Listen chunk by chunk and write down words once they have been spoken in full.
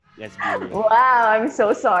Let's be real. Wow, I'm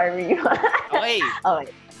so sorry. Okay,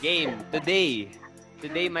 Okay. game.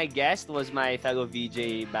 Today my guest was my fellow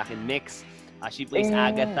VJ back in Mix. She plays Mm.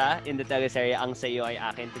 Agatha in the teleserye Ang Sayo Ay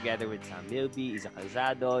Akin together with Sam Milby, Isa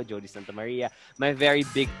Calzado, Jody Santa Maria, my very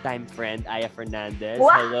big time friend Aya Fernandez.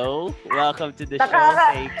 Wow! Hello, welcome to the show.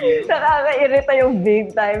 Thank you. Nakaka-irita yung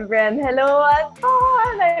big time friend. Hello,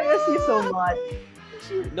 Anton! I miss you so much.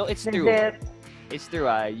 No, it's true. Legit. It's true.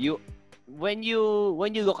 When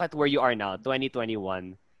you look at where you are now,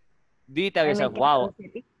 2021, do you tell I'm in yourself, Quezon "Wow,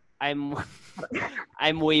 City. I'm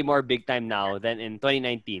I'm way more big time now than in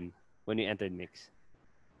 2019 when you entered Mix."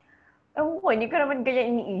 Ewan ko, hindi ko naman kaya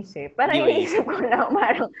iniisip. Parang Hindi mo iniisip ko lang,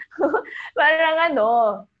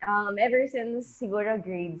 parang ever since siguro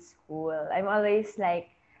grade school, I'm always like,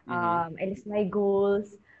 Mm-hmm. I list my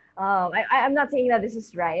goals. I'm not saying that this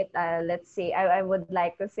is right. Let's say, I would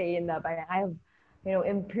like to say na parang I've,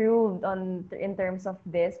 improved in terms of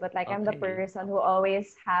this, but like I'm the Okay. person who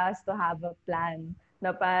always has to have a plan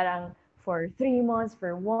na parang for 3 months,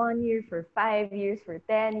 for 1 year, for 5 years, for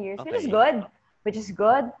 10 years, which is Okay. good. Which is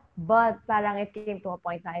good. But parang it came to a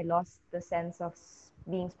point na I lost the sense of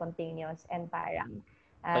being spontaneous and parang,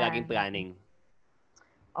 Palaging uh, planning.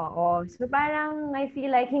 oo. So parang I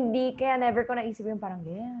feel like hindi, kaya never ko naisip yung parang,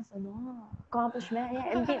 yes, accomplishment, yeah,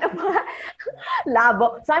 hindi na pa.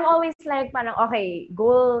 Labo. So I'm always like, parang, okay,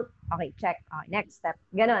 goal, okay, check, okay, next step.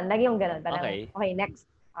 Ganon, lagi yung ganon. Parang, Okay. okay, next,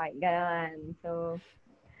 okay, ganon. So,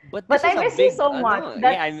 But but this is I a miss you big so much.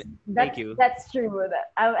 yeah, I'm thank you. That's true.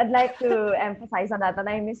 I'd like to emphasize on that.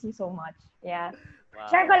 I miss you so much. Yeah.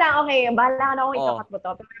 Share ko Wow. lang, okay, bahala ka na akong Oh, ikakat mo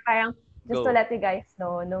to. Pero parang, just to go. let you guys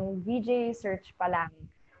know, nung VJ search pa lang,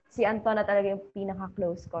 si Anton na talaga yung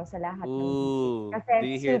pinaka-close ko sa lahat ng VJ. Ooh, Kasi do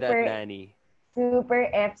you hear that, Danny? super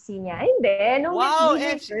FC niya. Hindi, nung Wow,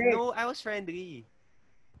 VJ FC. search. No, I was friendly.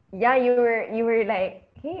 Yeah, you were like,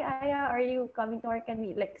 hey, Aya, are you coming to work and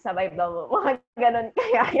meet? Like, sabay ba mo? Mga ganon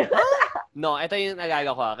kaya yun. Huh? No, ito yung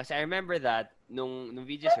nalala ko kasi I remember that nung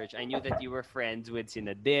VJ search, I knew that you were friends with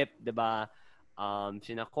sina Dip, 'di ba?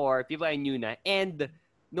 Sina Core, people I knew na. And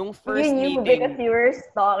nung You first knew because meeting, you were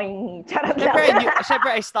stalking me. Charot lang.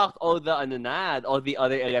 syempre I stalked all the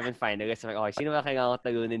other 11 finalists. I'm like, okay, sino ba kailangan ko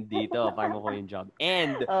talunin dito para makuha yung job?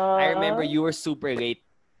 And I remember Uh, you were super late.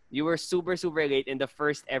 You were super, super late in the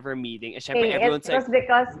first ever meeting. And syempre, hey, it everyone's like, was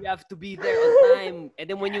because, you have to be there on time. And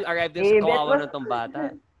then when you arrived there, sa babe, kawawa ng tong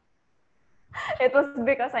bata. it was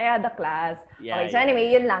because I had a class. Yeah, Okay, so yeah, anyway,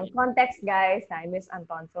 yeah. yun lang. Context, guys. I miss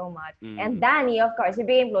Anton so much. And Mm. Danny, of course, we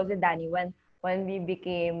became close with Danny when we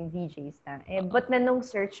became VJs na. Uh-uh. But na nung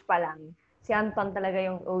search pa lang, si Anton talaga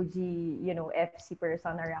yung OG, FC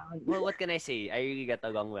person around. Well, what can I say? I really get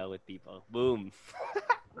along well with people. Boom.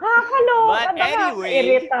 Nakakaloka, But anyway,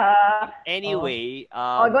 nakakairita. Oh. anyway,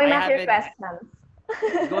 Going I back to your haven't questions.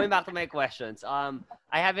 going back to my questions. I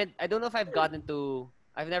don't know if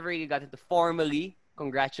I've never really gotten to formally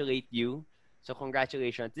congratulate you. So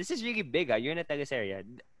congratulations. This is really big. You're in a teleserye.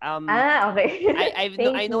 Okay. I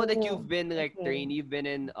Thank know that you. you've been Thank like you. trained. You've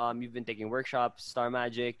been taking workshops, Star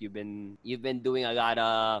Magic. You've been doing a lot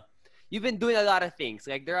of things.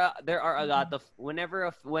 Like there are a lot of when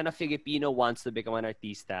a Filipino wants to become an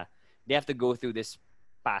artista, they have to go through this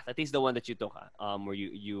path. At least the one that you took, where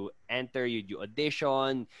you enter, you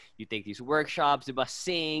audition, you take these workshops, diba,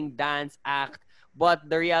 sing, dance, act. But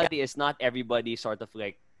the reality is not everybody sort of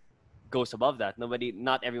like goes above that.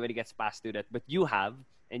 Not everybody gets past to that, but you have,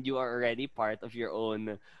 and you are already part of your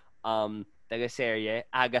own teleserye,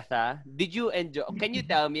 Agatha. Did you enjoy? Can you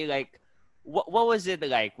tell me like what was it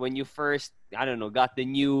like when you first, I don't know, got the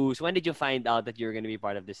news? When did you find out that you were gonna be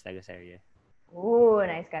part of this teleserye? Ooh,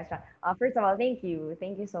 nice question. First of all, thank you.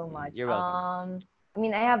 Thank you so much. You're welcome. I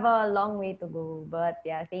mean, I have a long way to go, but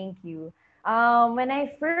yeah, thank you. When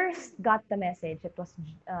I first got the message, it was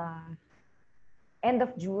end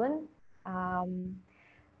of June. Um,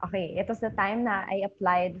 okay, it was the time na I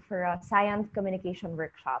applied for a science communication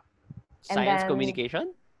workshop. And Science then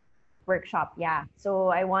communication? workshop, yeah. So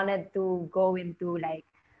I wanted to go into like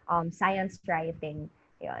science writing.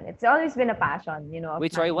 Yun. It's always been a passion, of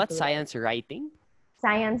Wait, sorry, mine what? to like Science writing?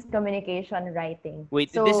 science communication writing.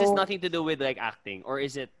 Wait, this is So nothing to do with like acting, or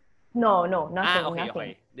is it? no, no, Ah, nothing, okay, nothing.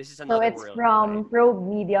 okay. This is So another it's world. Okay. from Probe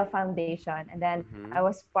Media Foundation, and then Mm-hmm. I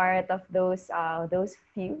was part of those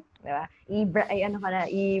few, diba?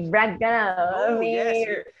 I-brag ka na. Go, yes. May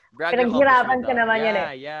You brag your accomplishment. pinaghirapan ka naman yun eh.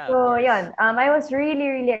 Yeah, yeah, of So, course. yun. I was really,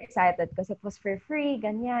 really excited because it was for free,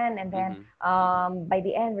 ganyan. And then, Mm-hmm. by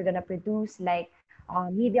the end, we're gonna produce like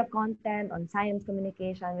media content on science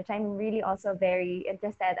communication, which I'm really also very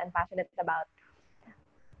interested and passionate about.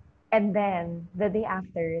 And then, the day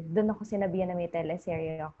after, dun ako sinabihan na may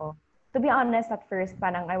teleserye ako. To be honest, at first,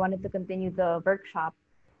 parang I wanted to continue the workshop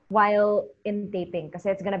while in taping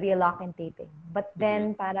kasi it's gonna be a lock-in taping. But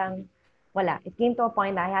then, parang wala. It came to a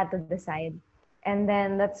point that I had to decide. And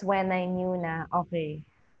then, that's when I knew na, okay,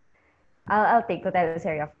 I'll take the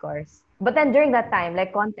teleserye, of course. But then during that time,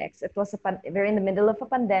 like context, it was we're in the middle of a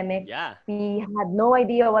pandemic. Yeah. We had no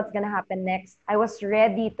idea what's gonna happen next. I was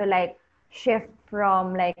ready to like shift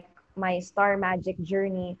from like my Star Magic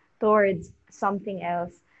journey towards something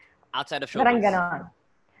else. Outside of Parang showbiz. ganon.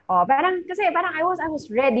 Oh, parang kasi parang I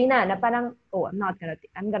was ready na parang I'm not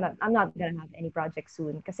gonna have any project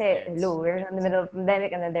soon kasi Yes. hello, we're in the middle of the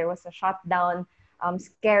pandemic and then there was a shutdown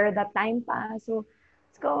scare that time pa. So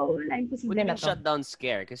let's go. Wala, What imposible do you na mean to. shutdown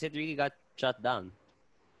scare? Because it really got shut down.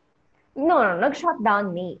 No,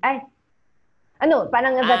 nag-shutdown me. Ay, ano,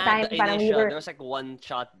 parang at that time, The parang we initial, were, there was like one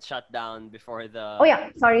shutdown before the... oh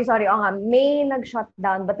yeah, sorry. Oo nga, May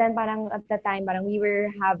nag-shutdown. But then parang at the time, parang we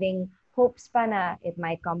were having hopes pa na it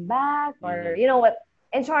might come back or, you know what,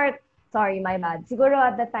 in short, sorry, my bad. Siguro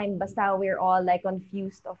at the time, basta we're all like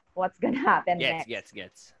confused of what's gonna happen next.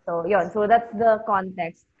 Gets. So, yun. So that's the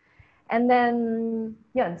context. And then,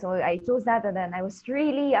 yun. So I chose that and then I was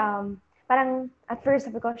really, parang at first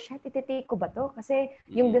sabi ko, shit, ititake ko ba to? Kasi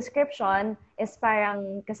yung description is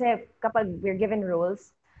parang, kasi kapag we're given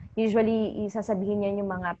roles, usually isasabihin niya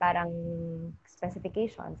yung mga parang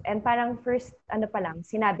specifications. And parang first, ano pa lang,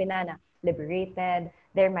 sinabi na liberated,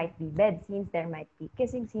 there might be bed scenes, there might be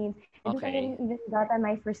kissing scenes. And Okay. I didn't even got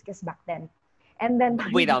my first kiss back then. And then,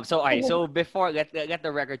 Wait, so before, get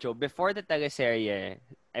the record show, before the teleserye,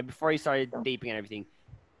 and before you started taping and everything,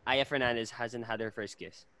 Aya Fernandez hasn't had her first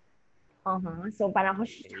kiss. So parang ako,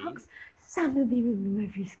 shucks, Sam will be my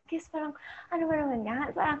first kiss. Parang, ano ba naman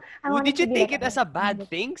yan? Parang, Did you take it as a bad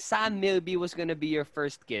thing? Sam Milby was gonna be your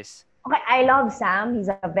first kiss. Okay, I love Sam. He's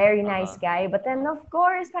a very nice guy. But then, of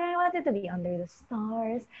course, parang I wanted to be under the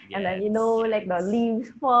stars. Yes. And then, you know, like the leaves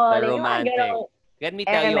falling. The romantic. Let me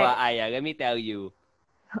tell you, Aya. Let me tell you.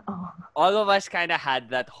 All of us kind of had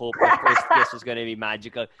that hope that first kiss was gonna be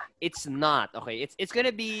magical. It's not. Okay, it's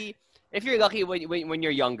gonna be. If you're lucky when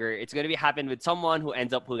you're younger, it's gonna be happen with someone who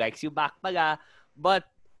ends up who likes you back pala. But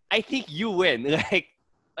I think you win. Like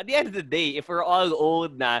at the end of the day, if we're all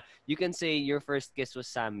old na, you can say your first kiss was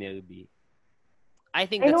Sam Milby. I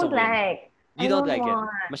think that's a win. You don't like it?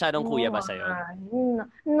 Masyadong kuya ba sa'yo?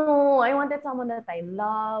 No, I wanted someone that I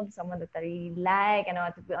love, someone that I really like, and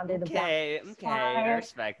I want to be under the Okay, I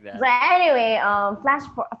respect that. But anyway,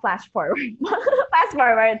 flash forward. Fast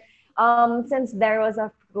forward. Since there was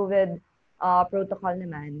a COVID protocol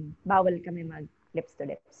naman, bawal kami mag lips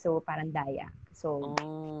to lips. So parang daya. So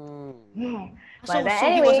yeah. So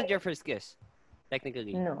anyway, he wasn't your first kiss,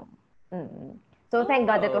 technically. No. So thank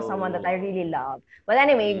God it was someone that I really love. But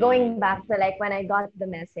anyway, going back to like when I got the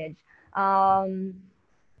message, I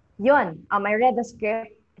read the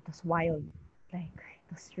script. It was wild. Like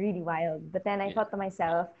it was really wild. But then I thought to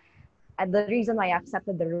myself, the reason why I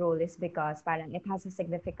accepted the role is because parang it has a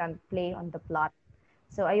significant play on the plot.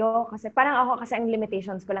 So ayoko kasi, parang ako kasi ang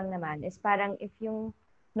limitations ko lang naman is parang if yung,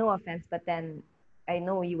 no offense, but then I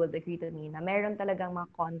know you will agree to me na meron talagang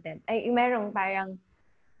mga content. Ay, merong parang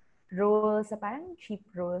roles sa parang cheap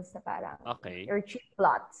roles sa parang or cheap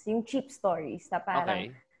plots, yung cheap stories na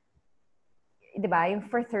parang 'di ba, yung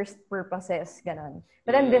for thirst purposes ganon.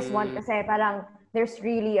 But then this one kasi parang there's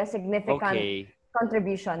really a significant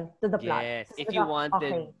contribution to the plot. Yes, if you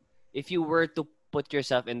wanted if you were to put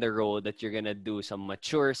yourself in the role that you're gonna do some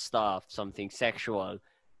mature stuff, something sexual,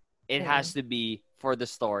 it has to be for the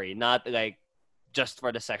story, not like just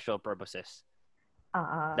for the sexual purposes.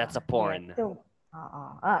 That's a porn. Yeah. So,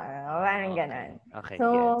 parang ganun. Okay,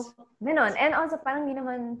 so, ganun. And also, parang di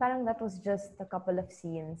naman, parang that was just a couple of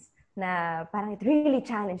scenes na parang it really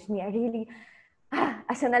challenged me. I really,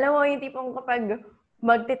 alam mo, yung tipong kapag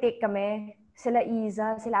magtitake kami, sila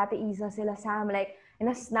Ate Iza, sila Sam, like,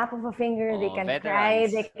 in a snap of a finger, they can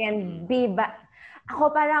cry, they can be back.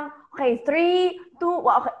 Ako parang, okay, 3, 2,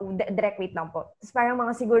 okay, direct wait lang po. Tapos parang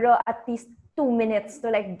mga siguro at least 2 minutes to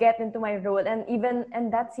like get into my role, and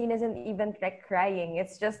that scene isn't even like crying.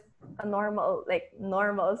 It's just a normal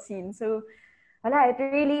scene. So it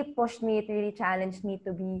really pushed me, it really challenged me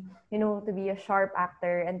to be, to be a sharp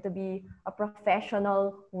actor and to be a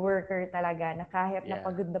professional worker talaga, na kahit na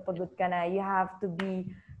pagod ka na, you have to be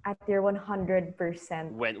at your 100%.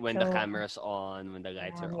 When the camera's on, when the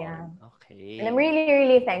lights are on. Okay. And I'm really,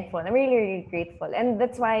 really thankful. I'm really, really grateful. And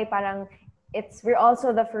that's why parang we're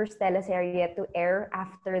also the first teleserye to air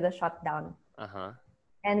after the shutdown.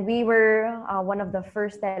 And we were one of the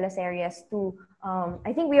first teleseries to,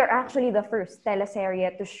 I think we are actually the first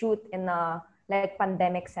teleserye to shoot in a like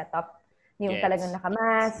pandemic setup. Yung talagang Gets.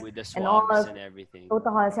 nakamask With the and swabs all. and everything.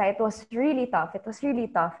 Protocols. Yeah, it was really tough. It was really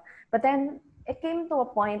tough. But then it came to a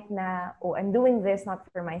point na, oh, I'm doing this not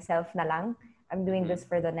for myself na lang. I'm doing this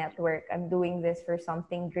for the network. I'm doing this for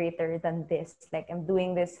something greater than this. Like I'm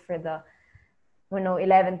doing this for the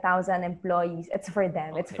 11,000 employees. It's for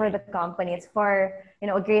them. It's for the Okay. company. It's for,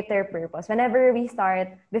 a greater purpose. Whenever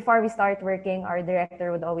before we start working, our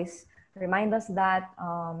director would always remind us that,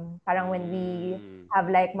 parang when we have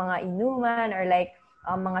like mga inuman or like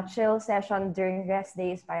mga chill session during rest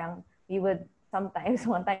days, parang we would sometimes,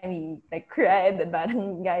 one time we like cried and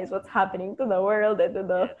parang, guys, what's happening to the world and to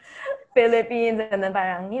the Philippines? And then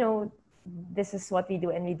parang, this is what we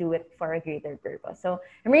do and we do it for a greater purpose. So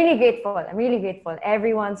I'm really grateful. I'm really grateful.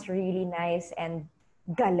 Everyone's really nice and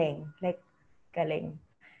galing. Like galing.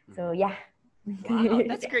 So yeah. Wow,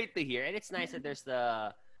 that's great to hear. And it's nice that there's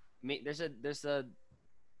a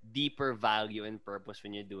deeper value and purpose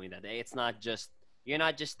when you're doing that. You're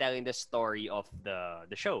not just telling the story of the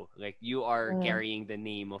show. Like you are carrying the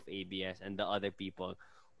name of ABS and the other people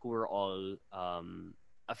who were all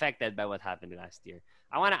affected by what happened last year.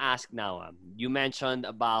 I want to ask now. You mentioned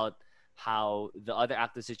about how the other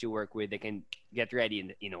actors that you work with, they can get ready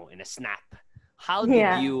in a snap. How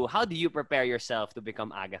do you prepare yourself to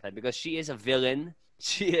become Agatha? Because she is a villain.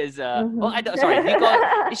 She is sorry.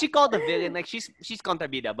 Is she called a villain? Like she's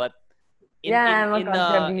kontrabida, but I'm a in the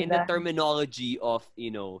kontrabida. terminology of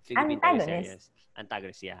Philippine teleseries,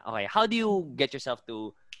 antagonist. Yeah. Okay. How do you get yourself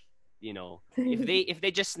to if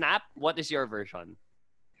they just snap? What is your version?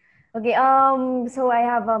 Okay, so I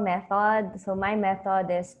have a method. So my method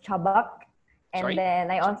is chabak. And Sorry? then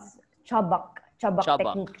I also chabak Chabak.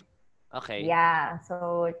 technique. Okay. Yeah.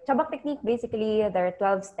 So chabak technique, basically there are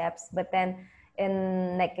 12 steps, but then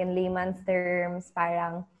in layman's terms,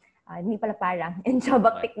 parang hindi pala parang in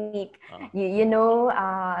chabak technique, you know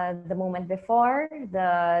the moment before,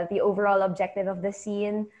 the overall objective of the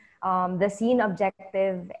scene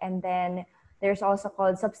objective, and then there's also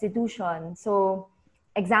called substitution. So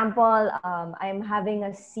example, I'm having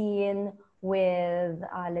a scene with,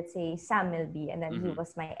 let's say, Sam Milby, and then he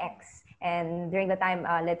was my ex. And during the time,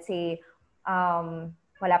 let's say, wala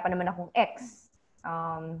pa naman akong ex.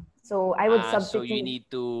 So I would substitute. So you need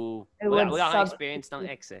to, wala kang experience ng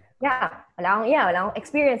ex eh. Yeah, wala akong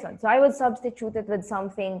experience on. So I would substitute it with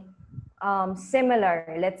something similar.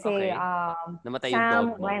 Let's say, Namatay yung Sam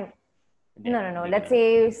dog mo. went, no. Let's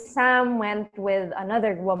say Sam went with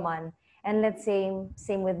another woman. And let's say,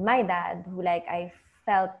 same with my dad, who like I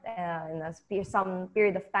felt in some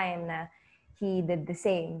period of time na he did the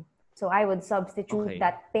same. So I would substitute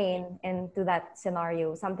that pain into that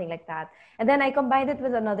scenario, something like that. And then I combined it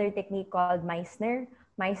with another technique called Meissner.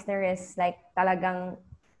 Meissner is like talagang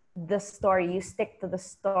the story. You stick to the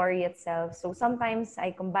story itself. So sometimes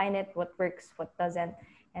I combine it, what works, what doesn't.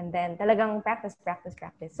 And then talagang practice.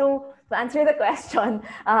 So to answer the question,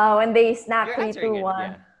 when they snap 3, 2,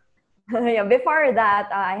 1. Yeah, before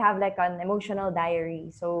that, I have like an emotional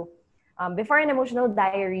diary. So before an emotional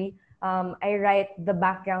diary, I write the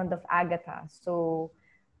background of Agatha. So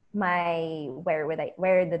where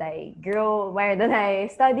did I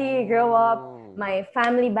study, grow up, my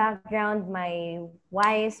family background, my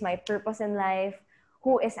whys, my purpose in life,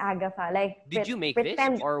 who is Agatha. Like, did you make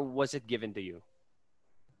this or was it given to you?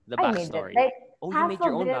 The backstory. I made it. Like, you made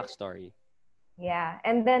your own backstory. Yeah.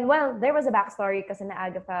 And then, well, there was a backstory because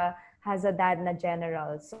Agatha has a dad na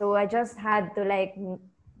general. So I just had to like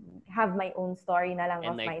have my own story na lang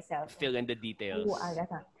and of like, myself. Fill in the details. Ooh,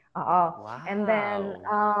 Agatha. Wow. And then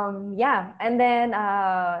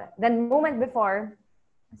then moment before,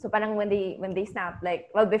 so parang when they snap, like,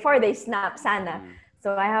 well, before they snap sana.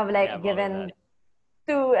 So I have like given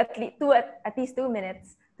at least 2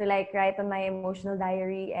 minutes to like write on my emotional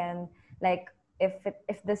diary, and like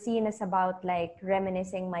if the scene is about like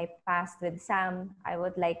reminiscing my past with Sam, I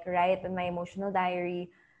would like write in my emotional diary,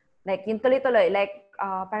 like yung tuloy-tuloy, like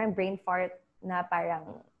parang brain fart na parang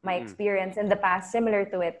my experience in the past similar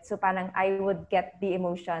to it. So parang I would get the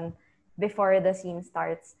emotion before the scene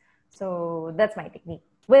starts. So that's my technique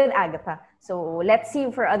with Agatha. So let's see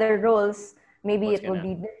for other roles, maybe it will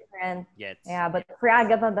be different. Yes. Yeah, but for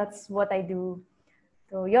Agatha, that's what I do.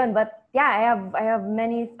 So yun, but yeah, I have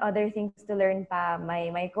many other things to learn pa.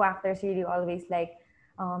 My co-actors really always like,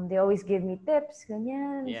 they always give me tips,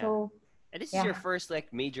 ganyan. Yeah. So, and this is your first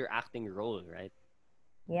like major acting role, right?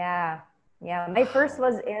 Yeah. My first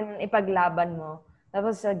was in Ipaglaban Mo. That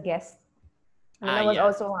was a guest. And I was Yeah.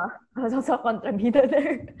 also a contrabida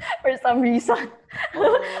there for some reason.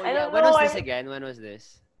 Oh, I yeah. don't When know. was I this mean, again? When was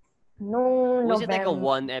this? no Was it like a November.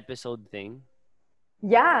 one episode thing?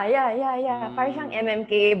 Yeah. Parang siyang Mm.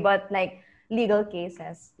 MMK, but like legal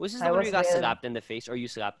cases. Was this So the I one where you was got with, slapped in the face or you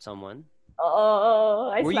slapped someone?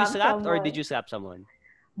 I Were you slapped slapped or did someone. you slap someone?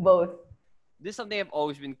 Both. This is something I've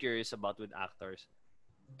always been curious about with actors.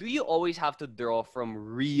 Do you always have to draw from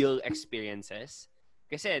real experiences?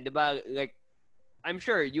 Kasi, di ba, like, I'm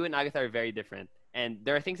sure you and Agatha are very different. And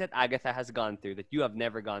there are things that Agatha has gone through that you have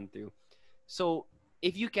never gone through. So,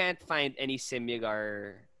 if you can't find any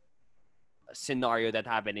similar scenario that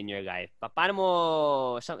happened in your life, paano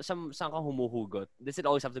mo, saan ka humuhugot? Does it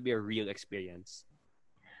always have to be a real experience?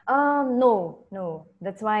 No.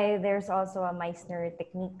 That's why there's also a Meissner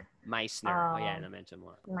technique. Meissner. Oh, yeah, Um, na-mention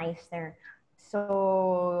mo. Meissner.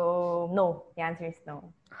 So, no. The answer is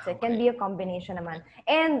no. So, it can Okay. be a combination naman.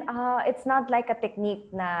 And it's not like a technique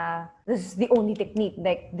na this is the only technique.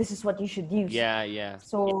 Like, this is what you should use. Yeah.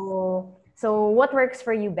 So what works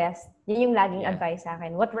for you best? Yun yung laging Yeah. advice sa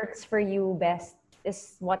akin. What works for you best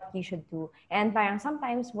is what you should do. And parang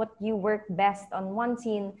sometimes what you work best on one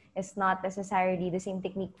scene is not necessarily the same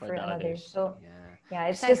technique for the another. others. So yeah,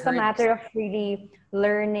 it's Kasi I just a heard- matter of really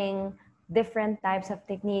learning different types of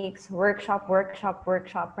techniques, workshop,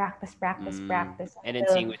 practice. And then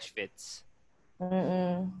seeing which fits.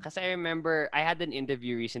 Mm-mm. Because I remember I had an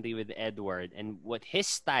interview recently with Edward, and what his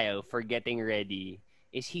style for getting ready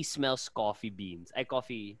is he smells coffee beans.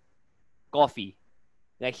 Coffee.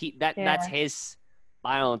 Like that's Yeah. his,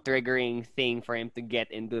 I don't know, triggering thing for him to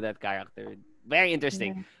get into that character. Very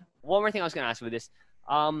interesting. Yeah. One more thing I was gonna ask with this.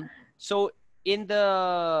 So in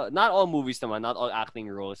the not all movies, naman, not all acting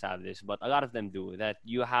roles have this, but a lot of them do. That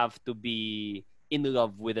you have to be in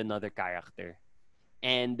love with another character.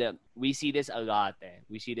 And we see this a lot.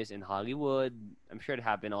 We see this in Hollywood. I'm sure it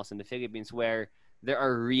happened also in the Philippines, where there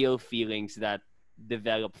are real feelings that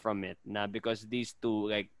develop from it. Now, because these two,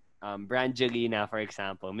 like Brangelina, for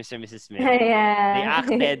example, Mr. and Mrs. Smith, they Yeah.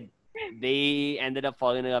 acted, they ended up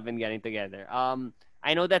falling in love and getting together.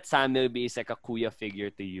 I know that Sam Milby is like a kuya figure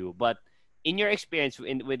to you, but in your experience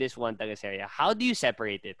with this one teleserye, how do you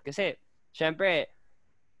separate it? Kasi, syempre,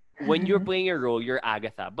 when you're playing your role, you're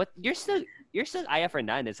Agatha, but you're still Aya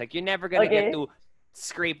Fernandez. Like you're never gonna get Okay. to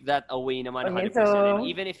scrape that away naman Okay, 100%. so- And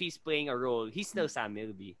even if he's playing a role, he's still Sam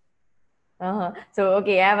Milby. So,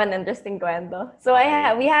 okay, I have an interesting kwento. So,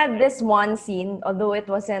 Okay. we had this one scene, although it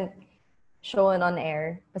wasn't shown on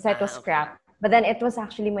air, because it was Okay. scrapped. But then it was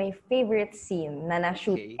actually my favorite scene na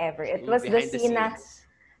na-shoot Okay. ever. It Ooh, was the behind scene na, scenes.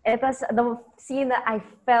 it was the scene that I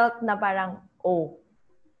felt na parang, oh,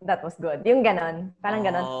 that was good. Yung ganon. Parang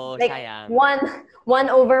ganon. Oh, Like, sayang.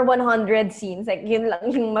 1/100 scenes. Like, yun lang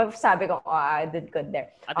yung masabi ko, oh, I did good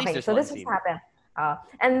there. At least Okay, there's so one this scene. was happened.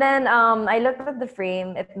 And then I looked at the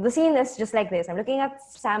frame. The scene is just like this. I'm looking at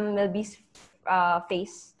Sam Milby's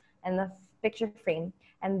face and the picture frame.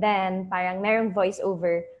 And then parang merong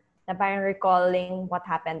voiceover na parang recalling what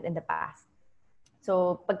happened in the past.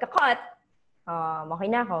 So pagka-cut, okay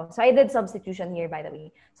na ako. So I did substitution here, by the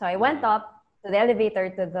way. So I went up to the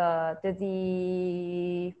elevator to the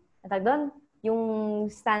tawag doon, yung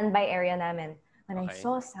standby area namin. When I Okay.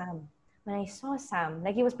 saw Sam,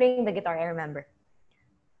 like he was playing the guitar, I remember.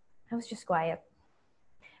 I was just quiet.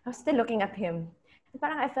 I was still looking at him. And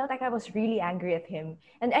parang I felt like I was really angry at him.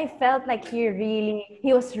 And I felt like he really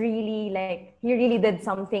did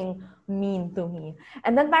something mean to me.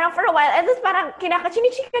 And then parang for a while, and then parang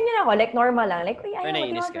chinichikan niya ako, like normal lang. Like, Pero what do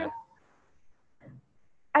you nainis want ka? to-"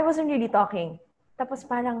 I wasn't really talking. Tapos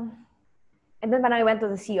parang, and then parang I went to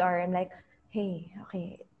the CR and like, hey,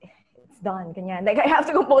 okay, it's done. Ganyan. Like, I have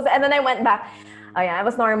to compose it. And then I went back. Oh yeah, I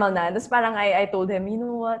was normal na. Tapos parang I told him, you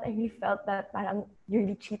know what? I really felt that parang you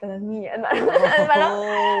really cheated on me. And parang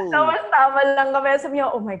tapos tama lang kami. Sabi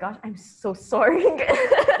niya, oh my gosh, I'm so sorry.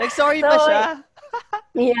 Like, sorry pa So, siya?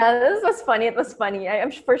 Yeah, this was funny. It was funny.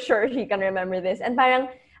 I'm for sure he can remember this. And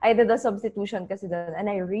parang I did a substitution kasi doon.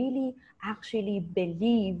 And I really actually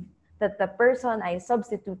believe that the person I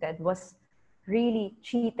substituted was really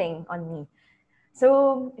cheating on me.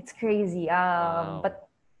 So it's crazy. Wow.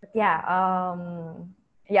 But yeah,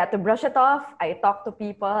 to brush it off, I talk to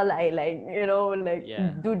people. I Yeah.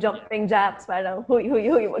 do jumping jacks. Parang, huy,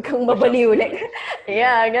 wag kang mabaliw. Like,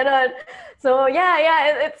 yeah, ganon. So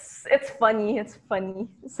yeah, it's funny. It's funny.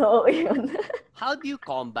 So, yun. How do you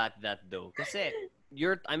combat that though? Kasi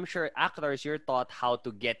I'm sure actors, you're taught how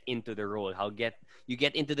to get into the role, you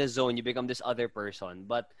get into the zone, you become this other person.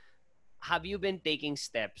 But have you been taking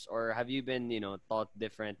steps or have you been, taught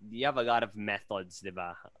different? You have a lot of methods,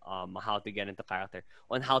 diba? How to get into character,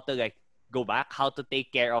 on how to like go back, how to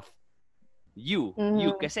take care of you.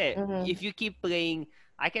 Kasi if you keep playing,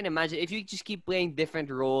 I can imagine if you just keep playing different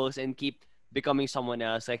roles and keep becoming someone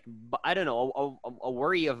else, like, I don't know, a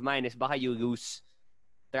worry of mine is baka you lose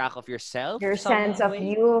track of yourself Your some sense of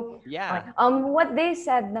way. you. Yeah. Okay. What they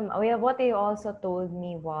said, what they also told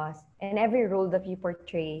me was, in every role that you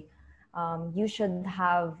portray, you should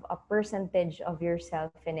have a percentage of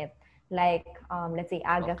yourself in it. Like, let's say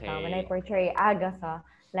Agatha. When I Okay. portray Agatha,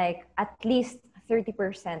 like at least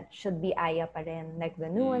 30% should be Aya pa rin. Like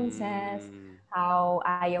the nuances, how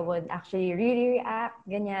Aya would actually really react,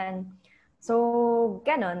 ganyan. So,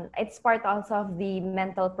 ganon. It's part also of the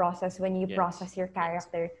mental process when you Yes. process your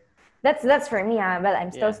character. That's for me. Well,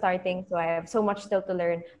 I'm still Yeah. starting, so I have so much still to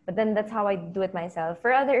learn. But then that's how I do it myself.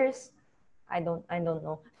 For others, I don't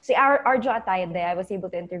know. See, Arjo Atayde, I was able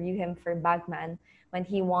to interview him for Bagman when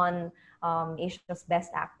he won Asia's Best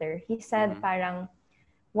Actor. He said parang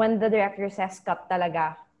when the director says cut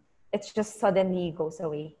talaga, it's just suddenly goes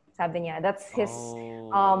away. Sabi niya, that's his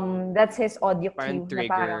audio Parang cue na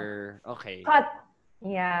parang trigger. Okay. cut.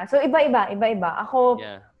 Yeah. So iba-iba. Ako,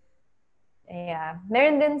 Yeah. yeah.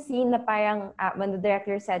 Meron din scene na parang when the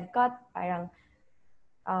director said cut, parang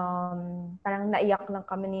naiyak lang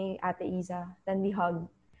kami ni Ate Isa. Then we hugged.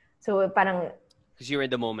 So parang, Because you were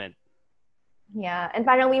in the moment. yeah. And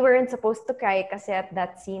parang we weren't supposed to cry kasi at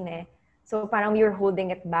that scene eh. So parang we were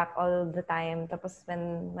holding it back all the time. Tapos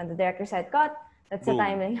when the director said cut, that's the Boom.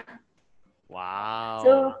 time na Wow.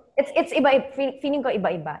 So it's iba, feeling ko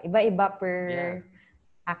iba-iba. Iba-iba per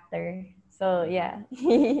actor. So yeah.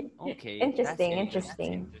 Okay.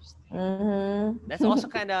 Interesting. Mm-hmm. That's also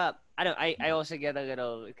kind of, I also get a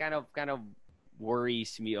little, it kind of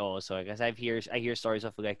worries me also, because I hear stories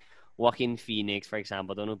of like Joaquin Phoenix, for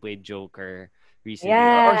example, the one who played Joker recently,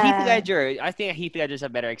 or Heath Yeah. Ledger. I think Heath Ledger is a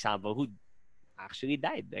better example, who actually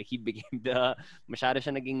died. Like he became masyado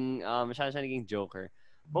siya naging Joker.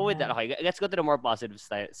 But with that, okay, let's go to the more positive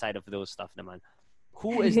side of those stuff naman.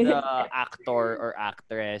 Who is the actor or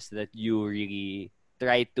actress that you really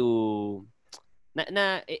try to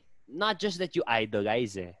not just that you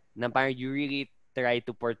idolize na parang you really try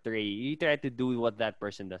to portray, you try to do what that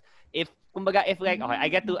person does. If kumbaga, if like, okay,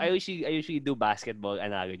 I usually do basketball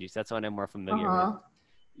analogies. That's what I'm more familiar with.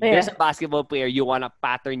 There's a basketball player you want to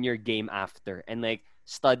pattern your game after and like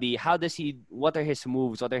study what are his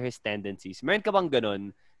moves, what are his tendencies. Meron ka bang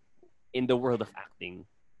ganun in the world of acting?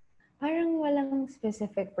 Parang walang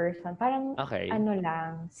specific person. Parang Okay. ano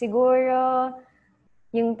lang. Siguro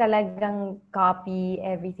yung talagang copy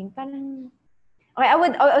everything. Parang okay, I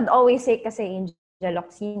would always say kasi Angel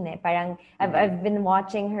Locsin eh. Parang I've been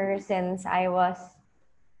watching her since I was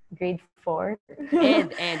grade 4.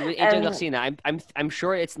 And with Angel Locsin, I'm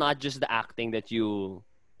sure it's not just the acting that you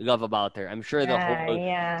love about her. I'm sure the whole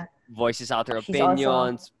yeah. voices out her She's also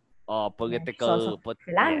opinions, political,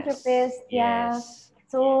 philanthropist, yeah. yes.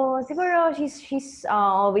 So siguro she's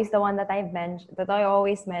always the one that I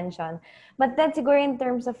always mention. But then siguro in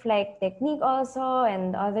terms of like technique also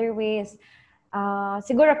and other ways,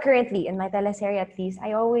 siguro currently in my teleserye at least,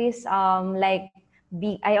 I always I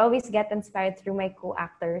always get inspired through my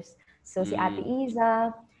co-actors. So si Ate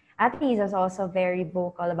Iza. Ate Iza is also very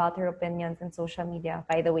vocal about her opinions in social media,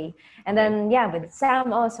 by the way. And then, yeah, with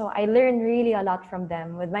Sam also, I learned really a lot from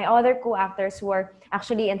them. With my other co-actors who are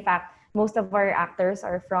actually, in fact, most of our actors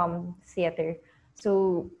are from theater.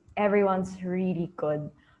 So everyone's really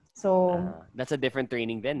good. So That's a different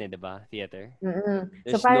training then, diba? Theater. so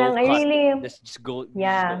There's no parang I cut. really, Just go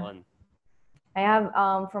yeah. on. I have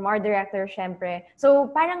from our director, syempre. So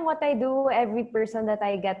parang what I do, every person that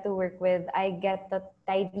I get to work with, I get a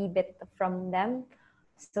tiny bit from them.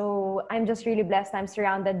 So I'm just really blessed. I'm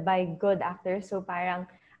surrounded by good actors. So parang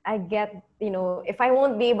I get, if I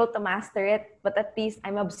won't be able to master it, but at least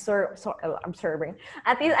I'm absorbing.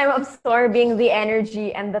 At least I'm absorbing the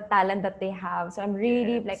energy and the talent that they have. So I'm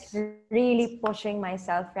really really pushing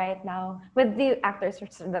myself right now with the actors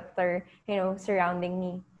that are, surrounding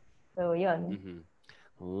me. So, yun.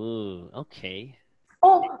 Ooh, okay.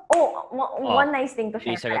 One nice thing to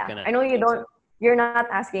share sagot ka pala. na. I know you're not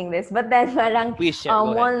asking this, but then parang, Please share,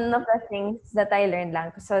 go ahead. one of the things that I learned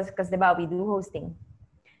lang, because diba, we do hosting.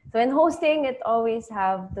 So in hosting, it always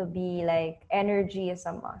have to be like energy is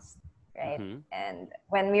a must, right? And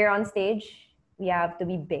when we're on stage, we have to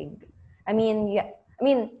be big. I mean,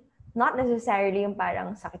 not necessarily yung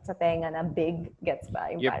parang sakit sa tenga na big gets ba?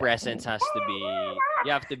 Yung Your parang, presence has to be,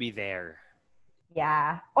 you have to be there.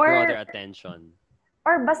 Yeah. Draw their attention.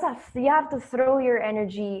 Or basta, you have to throw your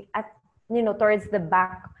energy at, towards the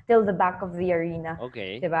back, till the back of the arena.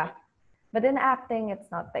 Okay. Diba? But in acting, it's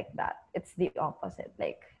not like that. It's the opposite.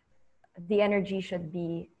 Like, the energy should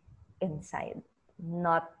be inside,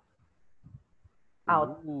 not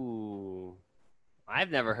out. Ooh.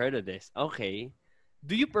 I've never heard of this. Okay.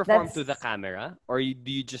 Do you perform to the That's camera or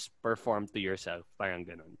do you just perform to yourself? Parang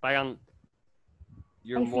ganun. Parang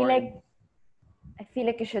you're I feel more in... like I feel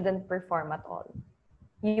like you shouldn't perform at all.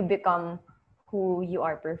 You become who you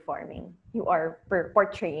are performing. You are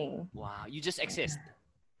portraying. Wow, you just exist.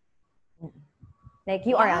 Like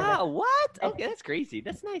you are Wow, Agatha. what? Like, Okay, that's crazy.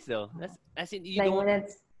 That's nice though. That's as in you like when don't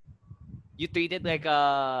it's you treat it like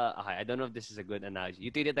a okay, I don't know if this is a good analogy. You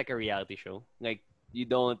treat it like a reality show. Like you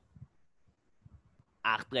don't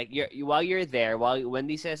act like while you're there, while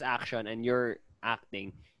Wendy says action and you're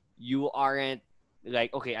acting, you aren't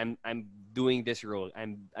like okay, I'm doing this role.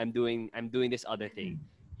 I'm doing this other thing.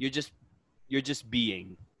 You're just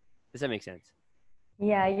being. Does that make sense?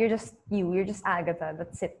 yeah, you're just you. You're just Agatha.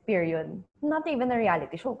 That's it. Period. Not even a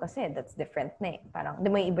reality show kasi that's different na eh. Parang di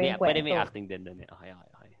may iba yung Yeah, pwede may kwento. acting din dun eh. Okay, okay,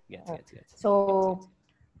 okay. Gets. So,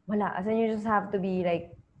 wala. As in, you just have to be like,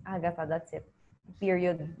 Agatha, that's it.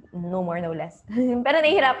 Period. No more, no less. Pero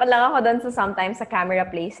nahihirapan lang ako doon sa sometimes sa camera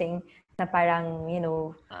placing na parang, you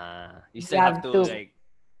know, You you still have have to to, like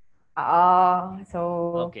so,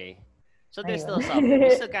 okay. So there's ayun. still something.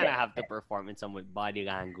 You still kind of have to perform in some with body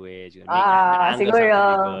language. You make the angles have to be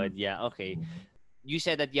siguro, good. Yeah, okay. You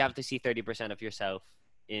said that you have to see 30% of yourself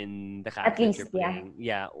in the at characters least, you're yeah. playing.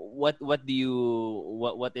 Yeah. What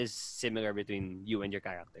is similar between you and your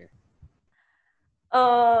character?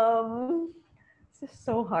 This is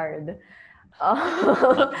so hard.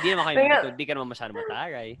 Di naman kayo di ka naman masyado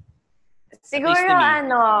mataray. At least Siguro, to me.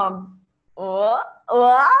 wow.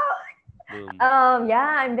 Boom.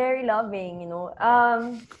 Yeah, I'm very loving, you know.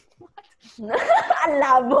 Ang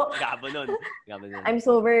labo. Gabo nun. I'm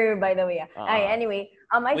sober, by the way. Anyway,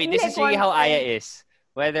 I Wait, feel this like is really one how time, Aya is.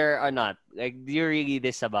 Whether or not. Like, do you really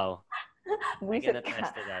disavow? I can buisit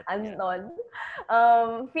attest ka. to that. Anton.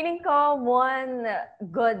 Feeling ko one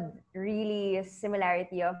good, really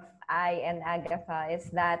similarity of I and Agatha is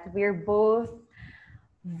that we're both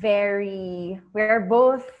yeah,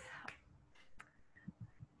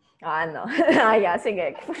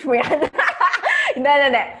 sige, push mo yan. Hindi.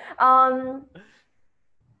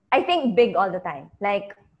 I think big all the time.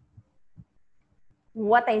 Like,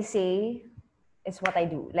 what I say is what I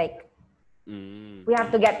do. Like, we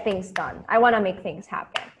have to get things done. I want to make things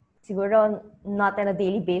happen. Siguro, not on a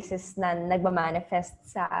daily basis na nagmamanifest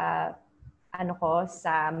sa,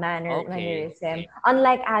 sa mannerism.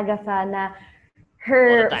 Unlike Agatha na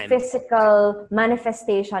her physical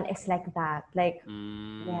manifestation is like that. Like,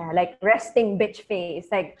 yeah, like resting bitch face.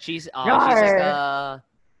 Like, she's like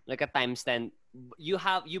a time stand. You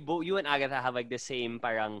and Agatha have like the same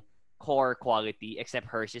parang core quality, except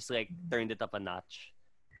hers is like turned it up a notch.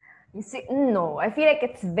 No, I feel like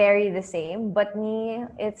it's very the same, but me,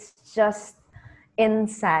 it's just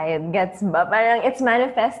inside. Parang it's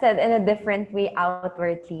manifested in a different way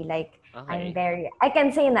outwardly. Like, okay. I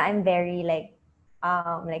can say that I'm very like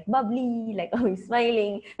bubbly, like always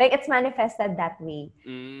smiling. Like, it's manifested that way.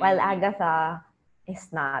 While Agatha is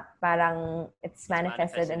not. Parang it's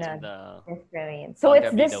manifested in a different way. So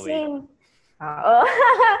it's the same.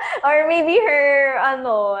 Or maybe her, I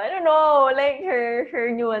don't know, like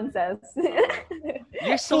her nuances.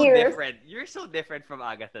 You're so different. You're so different from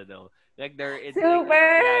Agatha, though. Like it's super. Like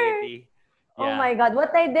reality. Yeah. Oh my God!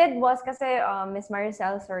 What I did was kasi Miss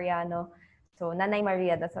Maricel Soriano, so Nanay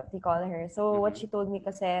Maria, that's what we call her. So what she told me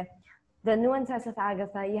kasi, the nuances of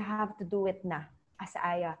Agatha, you have to do it na as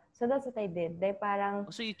Aya. So that's what I did. They parang.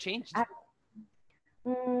 So you changed.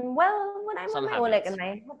 Well, when I'm on my own, like in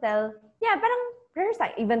my hotel, yeah, parang her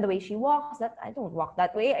style, even the way she walks, that I don't walk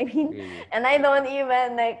that way. I mean, really? And I don't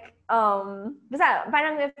even like basta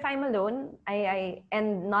parang if I'm alone, I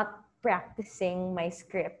and not practicing my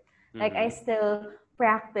script. Like I still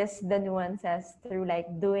practice the nuances through like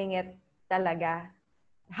doing it talaga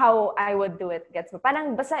how I would do it. Gets mo?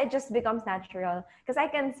 Parang basta it just becomes natural. Because I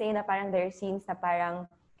can say na parang there are scenes na parang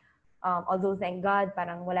although thank God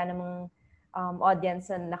parang wala namang audience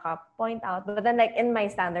na naka-point out. But then like in my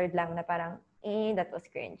standard lang na parang, that was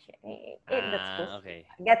cringe. That's okay.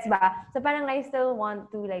 Gets ba? So parang I still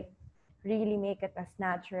want to like really make it as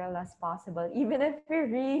natural as possible. Even if we're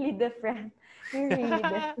really different. We're really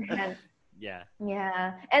different. Yeah.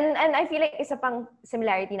 Yeah. And I feel like isa pang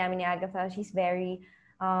similarity namin ni Agatha, she's very,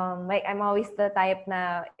 like I'm always the type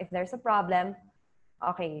na if there's a problem,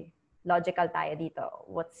 okay, logical tayo dito.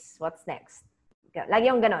 What's next?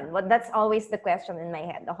 Lagi yung ganon. That's always the question in my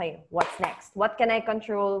head. Okay, what's next? What can I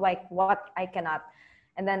control? Like, what I cannot?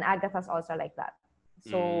 And then Agatha's also like that.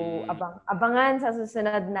 So, abangan sa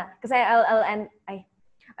susunod na. Kasi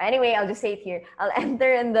Anyway, I'll just say it here. I'll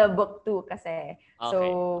enter in the book 2 kasi. Okay.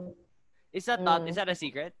 So, Is that a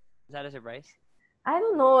secret? Is that a surprise? I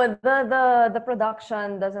don't know. The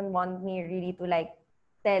production doesn't want me really to like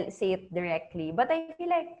say it directly. But I feel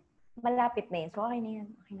like malapit na yun. So, okay na yan.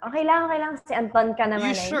 Okay lang. Si Anton ka Are you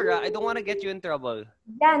naman eh. sure? I don't want to get you in trouble.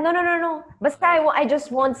 Yeah, no. Basta I just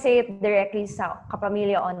won't say it directly sa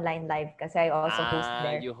Kapamilya Online Live kasi I also host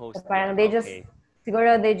there. You host. So, parang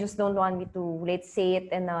siguro they just don't want me to let's say it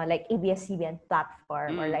in a like ABS-CBN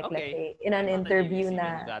platform or like let's say in an interview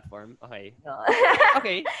na platform. Okay. No.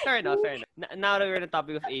 Okay, fair enough. Now that we're on the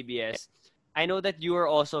topic of ABS, I know that you are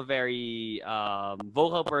also very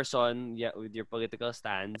vocal person, yeah, with your political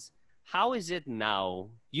stands. How is it now?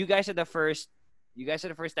 You guys are the first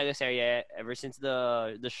teleserye ever since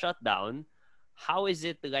the shutdown. How is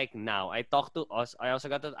it like now? I talked to us. I also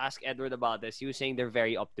got to ask Edward about this. He was saying they're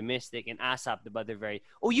very optimistic, and ASAP, but they're very.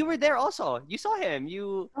 Oh, you were there also. You saw him.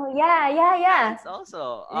 Oh yeah. That's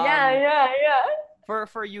also. Yeah.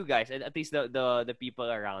 For you guys, at least the people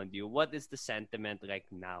around you, what is the sentiment like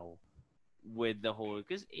now with the whole?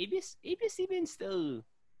 Because ABS even still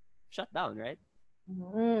shut down, right?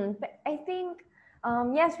 But I think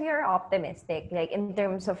yes, we are optimistic like in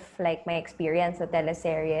terms of like my experience with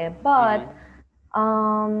teleserye, but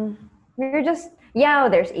we're just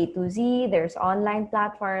there's A to Z, there's online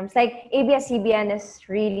platforms like ABS-CBN is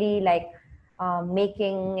really like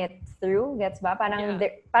making it through, gets ba?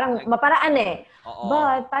 Parang maparaan eh.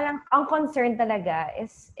 But parang ang concern talaga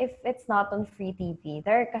is if it's not on free TV.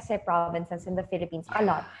 There are kasi provinces in the Philippines, a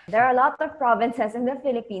lot. There are a lot of provinces in the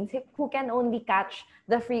Philippines who can only catch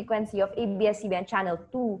the frequency of ABS-CBN Channel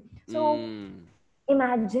 2. So,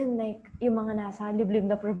 imagine like yung mga nasa liblib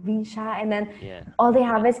na probinsya and then all they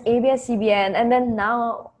have is ABS-CBN and then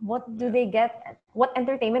now, what do they get? What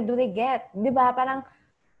entertainment do they get? Di ba? Parang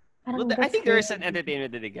I think there is an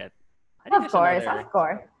entertainment that they get. Of course.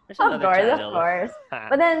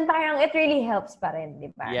 But then parang it really helps pa rin,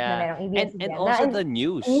 di ba? Yeah. And also the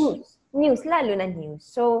news. News, lalo na news.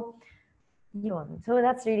 So, yun. So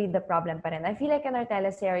that's really the problem pa rin. I feel like in our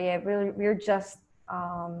teleserye, we're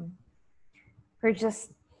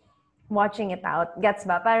just watching it out. Gets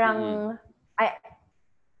ba? Parang,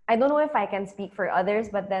 I don't know if I can speak for others,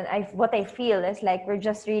 but then what I feel is like we're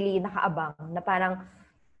just really nakaabang na parang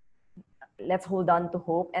let's hold on to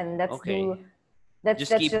hope and let's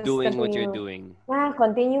keep doing what you're doing. Yeah,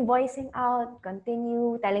 continue voicing out,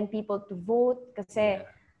 continue telling people to vote kasi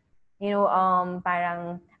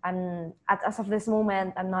parang as of this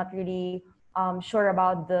moment I'm not really sure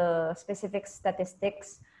about the specific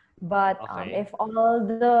statistics, but if all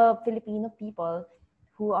the Filipino people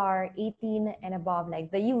who are 18 and above, like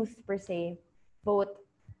the youth per se, vote,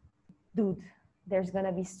 dude, there's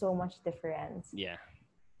gonna be so much difference. Yeah.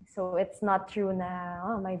 So it's not true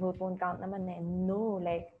na my vote won't count naman eh. No,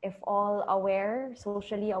 like if all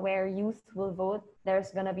socially aware youth will vote, there's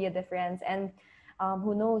gonna be a difference. And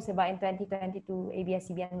who knows, diba, in 2022,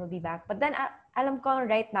 ABS-CBN will be back. But then alam ko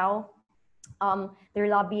right now, they're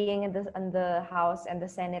lobbying in the House and the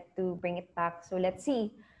Senate to bring it back. So let's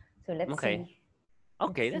see. See.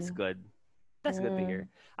 Okay, that's good. That's good to hear.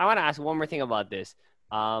 I want to ask one more thing about this.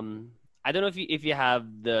 I don't know if you have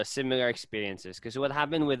the similar experiences, because what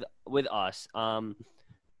happened with us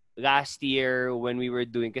last year when we were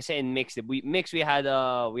doing, kasi in Mix we had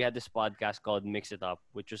this podcast called Mix It Up,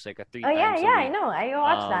 which was like a 3 times a week. I know, I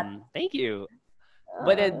watched that. Thank you.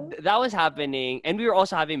 But then that was happening, and we were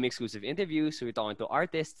also having exclusive interviews. So we're talking to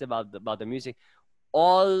artists about the music,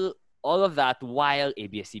 all of that while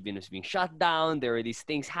ABS-CBN was being shut down. There were these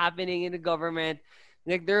things happening in the government.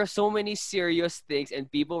 Like there are so many serious things, and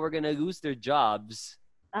people were gonna lose their jobs.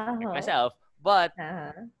 Like myself, but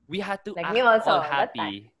we had to act all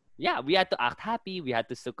happy. Yeah, we had to act happy. We had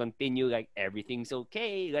to still continue like everything's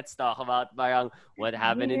okay. Let's talk about parang what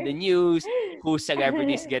happened in the news, who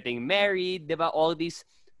celebrities getting married, diba? All these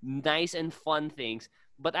nice and fun things.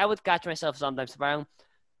 But I would catch myself sometimes parang,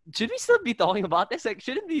 should we still be talking about this? Like,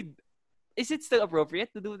 shouldn't we? Is it still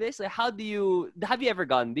appropriate to do this? Like, have you ever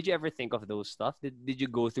did you ever think of those stuff? Did you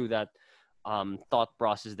go through that thought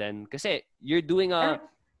process then? Kasi you're doing a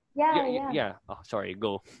yeah. Oh, sorry,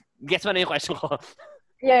 go. Guess mo na yung question ko.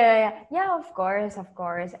 Yeah, of course.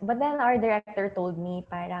 But then our director told me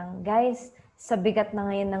parang, guys, sa bigat na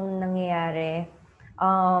ngayon ng nangyayari.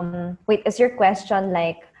 Wait, is your question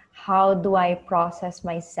like how do I process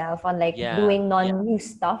myself on like doing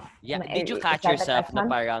non-news stuff? Yeah. Did you catch yourself na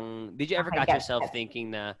parang, did you ever catch yourself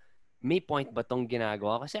thinking na may point ba tong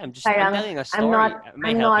ginagawa? Kasi I'm telling a story.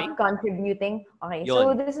 I'm not contributing. Okay,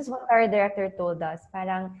 so this is what our director told us.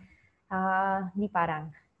 Parang,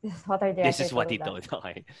 This is what our director This is what he told us. told.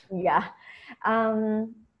 Okay. Yeah.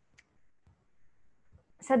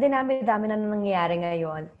 Sa dinami-dami na nangyayari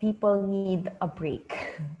ngayon, people need a break.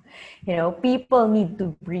 You know, people need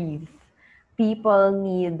to breathe. People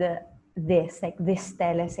need this, like this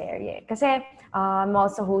teleserye. Kasi I'm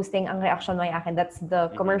also hosting ang Reaction May Akin. That's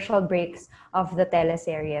the commercial breaks of the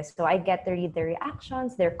teleseries. So I get to read their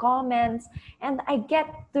reactions, their comments, and I get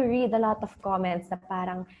to read a lot of comments na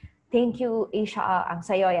parang, thank you, Asia, ang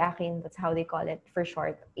sayo ay akin. That's how they call it for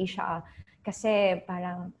short, Asia. Kasi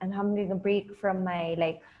parang I'm having a break from my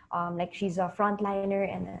like she's a frontliner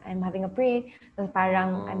and I'm having a break. So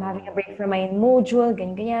parang I'm having a break from my module,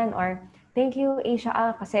 ganyan. Or thank you,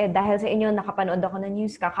 Asia, kasi dahil sa inyo nakapanood ako ng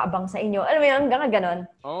news, kakaabang sa inyo. Alam mo yun, hanggang ganon.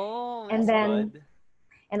 Oh, And that's then, good.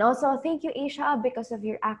 And also, thank you, Asia, because of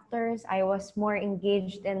your actors. I was more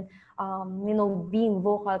engaged in, being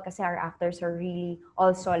vocal kasi our actors are really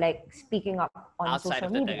also like speaking up on Outside social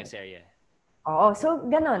of the media. teleserye. Oo, so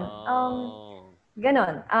ganon.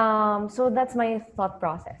 Ganon. So that's my thought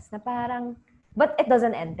process. Na parang, but it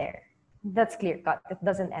doesn't end there. That's clear cut. It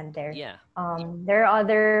doesn't end there. Yeah. There are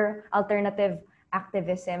other alternative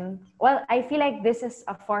activism. Well, I feel like this is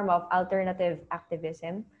a form of alternative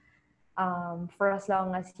activism. For as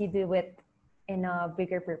long as you do it in a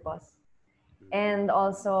bigger purpose. And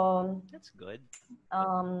also, that's good.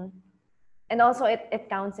 And also, it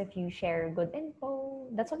counts if you share good info.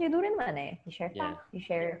 That's what you do rin man eh. You share facts, you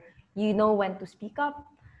share, you know when to speak up,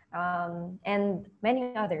 and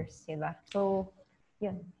many others, diba? So,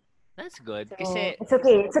 yun. That's good. So, Kasi,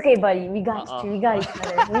 it's okay, buddy. We got each other.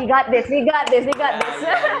 We got this.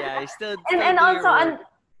 Yeah, still and do also, your work.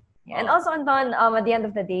 And also, Anton, at the end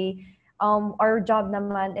of the day, our job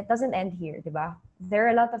naman, it doesn't end here, diba? There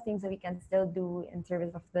are a lot of things that we can still do in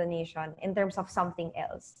service of the nation in terms of something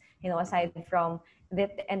else, aside from the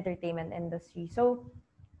entertainment industry. So,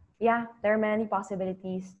 yeah, there are many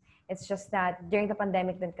possibilities. It's just that during the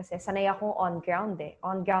pandemic din kasi sanay ako on-ground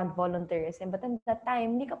volunteerism. But at that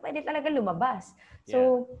time, hindi ka pwede talaga lumabas.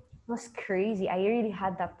 So, it was crazy. I really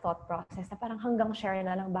had that thought process na parang hanggang share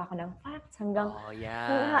na lang ba ako ng facts, hanggang... Oh,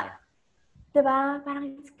 yeah. Diba?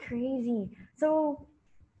 Parang it's crazy. So,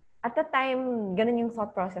 at the time, ganun yung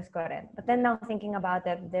thought process ko rin. But then now thinking about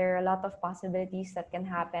it, there are a lot of possibilities that can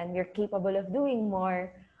happen. We're capable of doing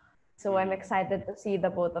more. So I'm excited to see the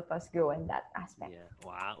both of us grow in that aspect. Yeah.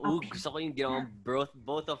 Wow. Gusto ko yung ginawang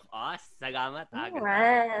both of us. Salamat.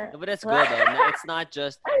 Right. But that's good. No, it's not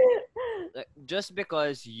just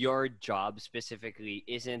because your job specifically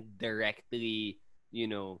isn't directly,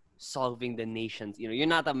 solving the nation's, you're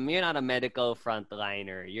not a medical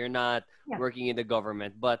frontliner. You're not working in the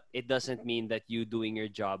government, but it doesn't mean that you doing your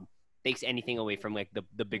job takes anything away from like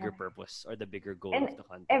the bigger purpose or the bigger goal of the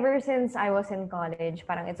country. Ever since I was in college,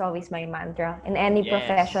 parang it's always my mantra. In any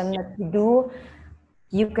profession that you do,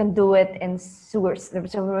 you can do it in source. Rewind.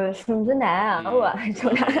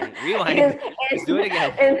 Let's do it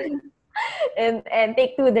again. And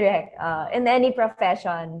take two direct. In any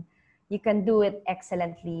profession, you can do it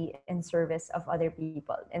excellently in service of other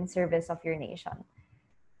people, in service of your nation.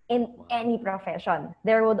 In any profession,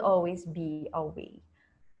 there would always be a way.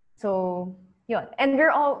 So, yun. And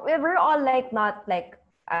we're all like not like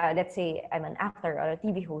let's say I'm an actor or a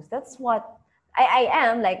TV host. That's what I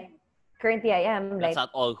am. Like currently, I am. That's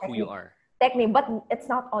not all who you are. Technically, but it's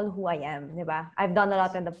not all who I am, diba? I've done a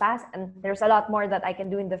lot in the past, and there's a lot more that I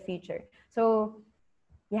can do in the future. So,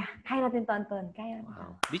 yeah, kaya natin to, Anton. Kaya.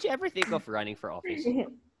 Wow. Did you ever think of running for office?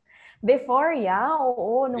 Before,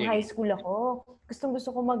 oo, nung high school ako. Gusto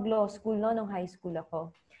ko mag-law school nung high school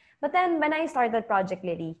ako. But then, when I started Project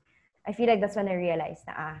Lily, I feel like that's when I realized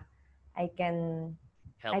na I can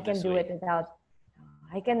do it without,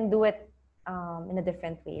 I can do it in a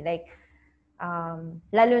different way. Like,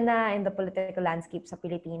 lalo na in the political landscape sa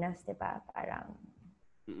Pilipinas, di ba? Parang,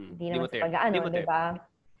 hindi naman sa pag-ano, di ba?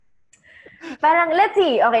 Parang, let's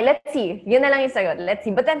see. Okay, let's see. Yun na lang yung sagot. Let's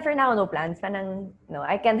see. But then for now, no plans. Parang,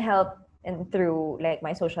 I can help through like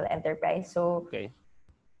my social enterprise. So, okay.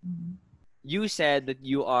 You said that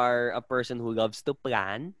you are a person who loves to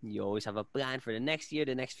plan. You always have a plan for the next year,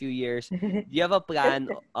 the next few years. Do you have a plan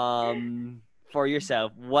for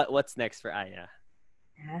yourself? What's next for Aya?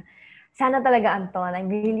 Sana talaga, Anton. I'm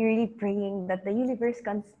really, really praying that the universe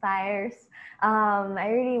conspires. I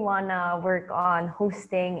really wanna work on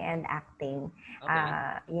hosting and acting.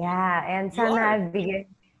 Okay. And sana bigyan.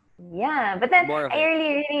 Yeah, but then I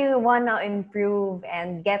really, really wanna improve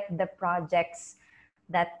and get the projects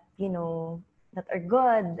that that are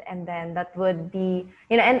good, and then that would be,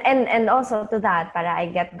 and also to that, para I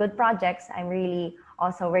get good projects, I'm really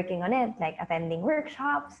also working on it, like attending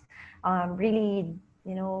workshops, really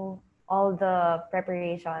all the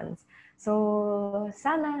preparations. So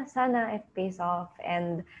sana it pays off,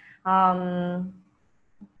 and um,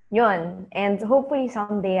 yun. And hopefully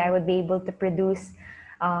someday I would be able to produce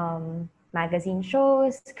magazine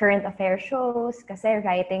shows, current affair shows, kasi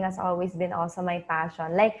writing has always been also my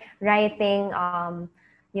passion. Like writing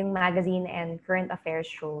yung magazine and current affairs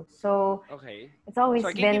shows. So Okay. it's always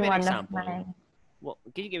Sorry, can you give been me an one of example? my Well,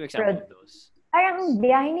 can you give me an example pro- of those? parang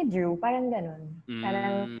biyahe ni Drew, parang ganun.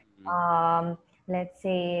 Parang Mm. let's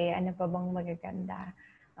say, ano pa bang magaganda?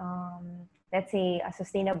 Let's say, a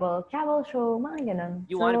sustainable travel show, mga ganun.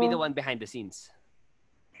 You want to be the So, one behind the scenes.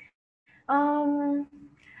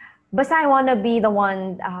 basta I want to be the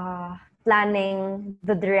one planning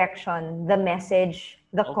the direction, the message,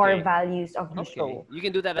 the core Okay. values of the Okay. show. You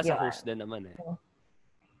can do that as a Yun. host din naman eh.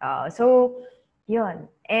 So, yun.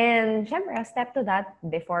 And syempre, a step to that,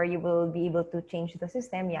 before you will be able to change the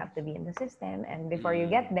system, you have to be in the system. And before you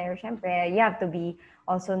get there, syempre, you have to be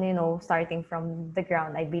also, starting from the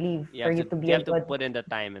ground, I believe, You for have you to to be you a have to good... put in the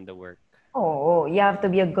time and the work. Oh, you have to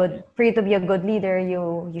be a good, for you to be a good leader,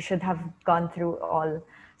 you should have gone through all.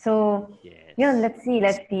 So, yun, Yes.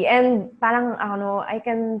 let's see. And parang, I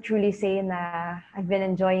can truly say na I've been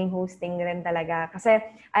enjoying hosting rin talaga. Kasi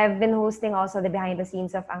I've been hosting also the behind the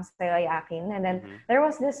scenes of Ang Sayo Ay Akin. And then there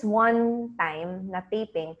was this one time na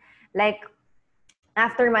taping, like,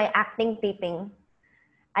 after my acting taping,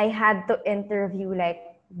 I had to interview like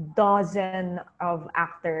dozen of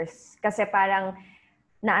actors. Kasi parang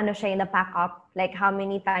na siya yung na-pack up. Like, how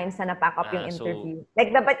many times na na-pack up yung So interview.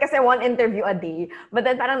 Like, dapat kasi one interview a day. But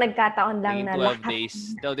then parang nagkataon lang naging na 12 lahat. days,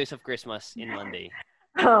 12 days of Christmas in one day.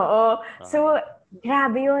 Oo. Okay. So,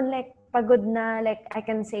 grabe yun. Like, pagod na. Like, I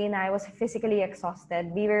can say na I was physically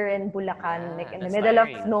exhausted. We were in Bulacan, Yeah, like in the that's middle of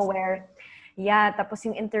tiring. nowhere. Yeah, tapos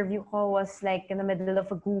yung interview ko was like in the middle of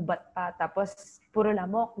a gubat pa. Tapos, puro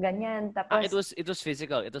lamok, ganyan. Tapos, it was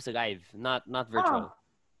physical. It was live, not virtual.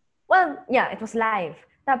 Well, yeah, it was live.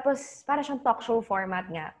 Tapos, para siyang talk show format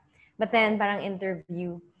nga. But then, parang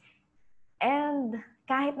interview. And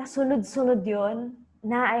kahit na sunod-sunod yun,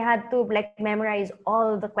 na I had to like memorize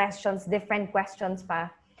all the questions, different questions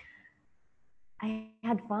pa, I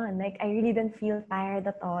had fun. Like, I really didn't feel tired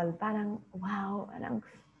at all. Parang, wow, parang,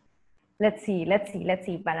 let's see.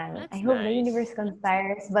 Parang, That's I hope the nice. universe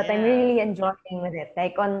conspires, but I'm Yeah. really enjoying with it.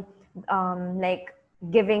 Like, like,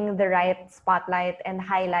 giving the right spotlight and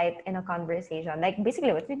highlight in a conversation. Like, basically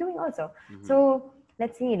what we're doing also. So,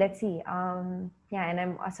 let's see. Yeah, and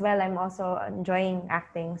I'm also enjoying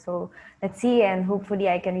acting. So, let's see, and hopefully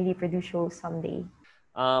I can really produce shows someday.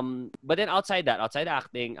 But then outside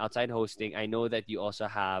acting, outside hosting, I know that you also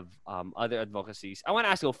have other advocacies. I want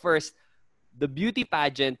to ask you first, the beauty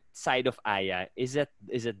pageant side of Aya, is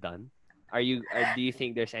it done? Do you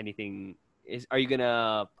think there's anything, are you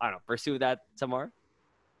gonna, I don't know, pursue that some more?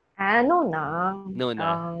 No na. No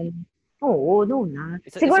na. No na.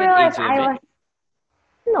 Is there Siguro an if age I limit? was...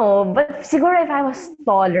 No, but siguro if I was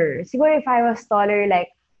taller. Siguro if I was taller, like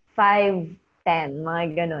 5'10",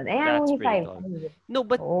 mga ganun. Eh, I'm That's only pretty 5'10". tall. No,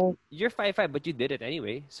 but Oh. you're 5'5", but you did it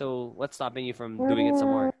anyway. So what's stopping you from doing it some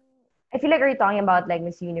more? I feel like we're talking about like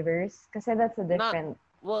Miss Universe, kasi that's a Not different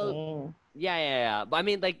well. thing. Yeah. But I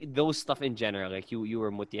mean, like those stuff in general. Like you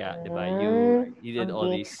were mutya, diba? You did all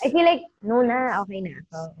Okay. these. I feel like, no na, okay na.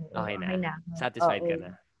 Okay Okay na. na. Satisfied ka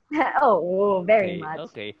na. Very much.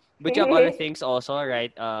 Okay. But you have other things also,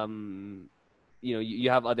 right? You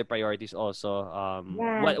have other priorities also.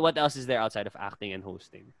 Yeah. What else is there outside of acting and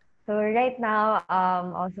hosting? So right now,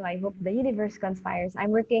 also I hope the universe conspires.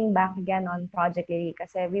 I'm working back again on Project Lily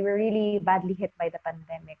kasi we were really badly hit by the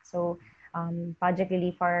pandemic. So Project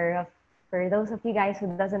Lily, for those of you guys who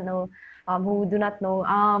doesn't know, who do not know,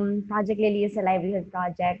 Project Lily is a livelihood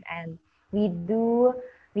project, and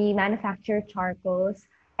we manufacture charcoals,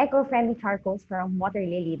 eco-friendly charcoals from water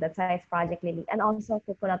lily. That's why it's Project Lily, and also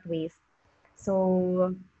coconut waste.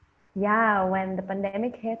 So yeah, when the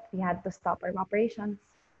pandemic hit, we had to stop our operations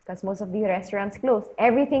because most of the restaurants closed.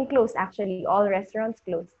 Everything closed, actually, all restaurants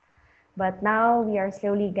closed. But now we are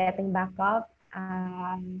slowly getting back up.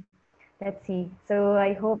 Let's see. So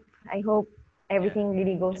I hope everything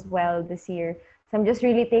really goes well this year. So I'm just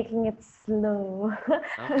really taking it slow.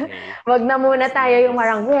 Okay. Wag na muna That's tayo yung nice.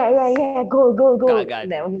 marang, yeah, go.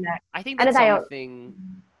 Kaagad. Hindi, wag na. I think Ano that's tayo? something.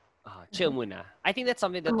 Chill muna. I think that's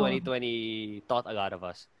something that 2020 taught a lot of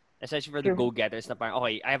us, especially for the True. go-getters. Na parang,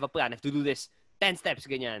 okay, I have a plan. I have to do this 10 steps,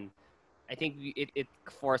 ganyan. I think it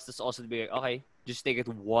forced us also to be like, okay, just take it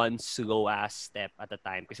one slow ass step at a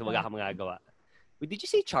time kasi wala kang magagawa. Wait, did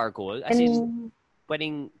you say charcoal? As in,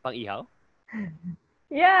 pwedeng pang ihaw?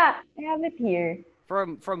 Yeah, I have it here.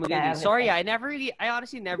 from Yeah, Lily. Sorry, everything. I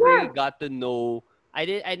honestly never really Yeah, got to know. I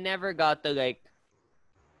never got to like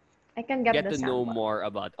I can get get the to know sample. more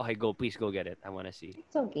about. Okay, please go get it. I want to see.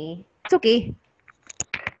 It's okay. It's okay.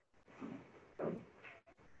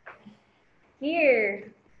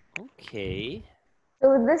 Here. Okay.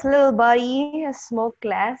 So this little body has smoke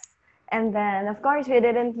glass. And then, of course, we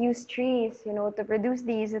didn't use trees, to produce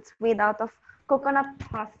these. It's made out of coconut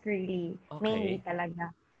husk, really. Mainly Okay.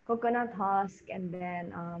 talaga. Coconut husk and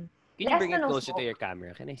then Can you less bring to it no closer to smoke. your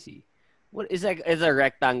camera? Can I see? What is a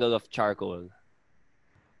rectangle of charcoal?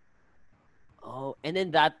 Oh, and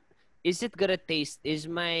then that is it gonna taste? Is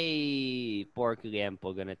my pork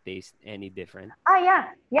liempo gonna taste any different? Ah, yeah.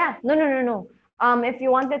 Yeah. No, no, no, no. If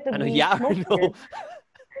you want it to Ano, be yeah or smokier, no?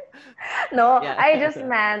 no, Yeah. I just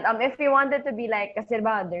meant if you want it to be like, kasi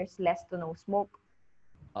ba, there's less to no smoke.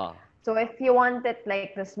 Oh. So if you want it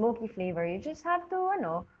like the smoky flavor, you just have to,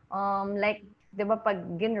 like, di ba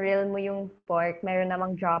pag ginrill mo yung pork, meron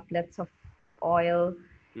namang droplets of oil.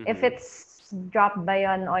 If Mm-hmm. it's dropped by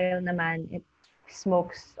on oil naman, it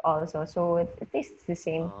smokes also. So it tastes the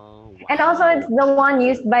same. Oh, And also it's wow. the one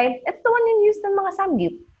used in mga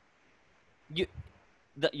samgyup. You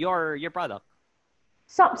your product.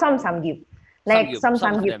 Some samgyup. Like some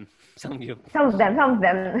Some of samgyup. them. Some Some of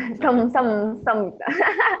them, some you. some.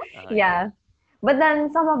 Yeah. Yeah. But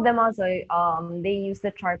then some of them also, they use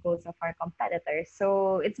the charcoals of our competitors.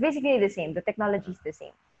 So it's basically the same. The technology is the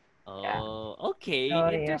same. Yeah. Oh, okay. So yeah.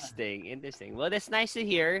 Interesting. Interesting. Well, that's nice to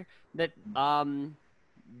hear that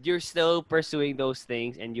you're still pursuing those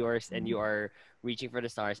things and you are reaching for the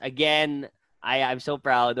stars. Again, I'm so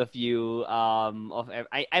proud of you. I'm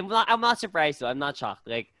not surprised though. I'm not shocked.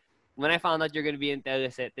 Like when I found out you're gonna be in the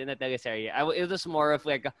teleserye, it was more of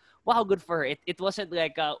like, wow, good for her. It wasn't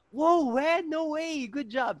like, whoa, when? No way, good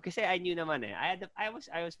job. Because I knew naman eh. I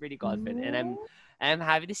was pretty confident, and Mm. I'm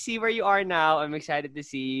happy to see where you are now. I'm excited to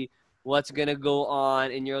see what's gonna go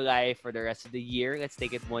on in your life for the rest of the year. Let's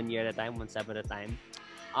take it one year at a time, one step at a time.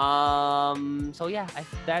 So yeah,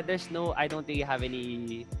 I don't think you have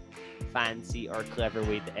any fancy or clever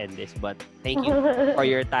way to end this, but thank you for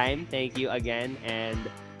your time. Thank you again, and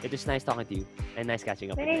it was nice talking to you and nice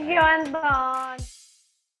catching up with you. Thank you, Anton.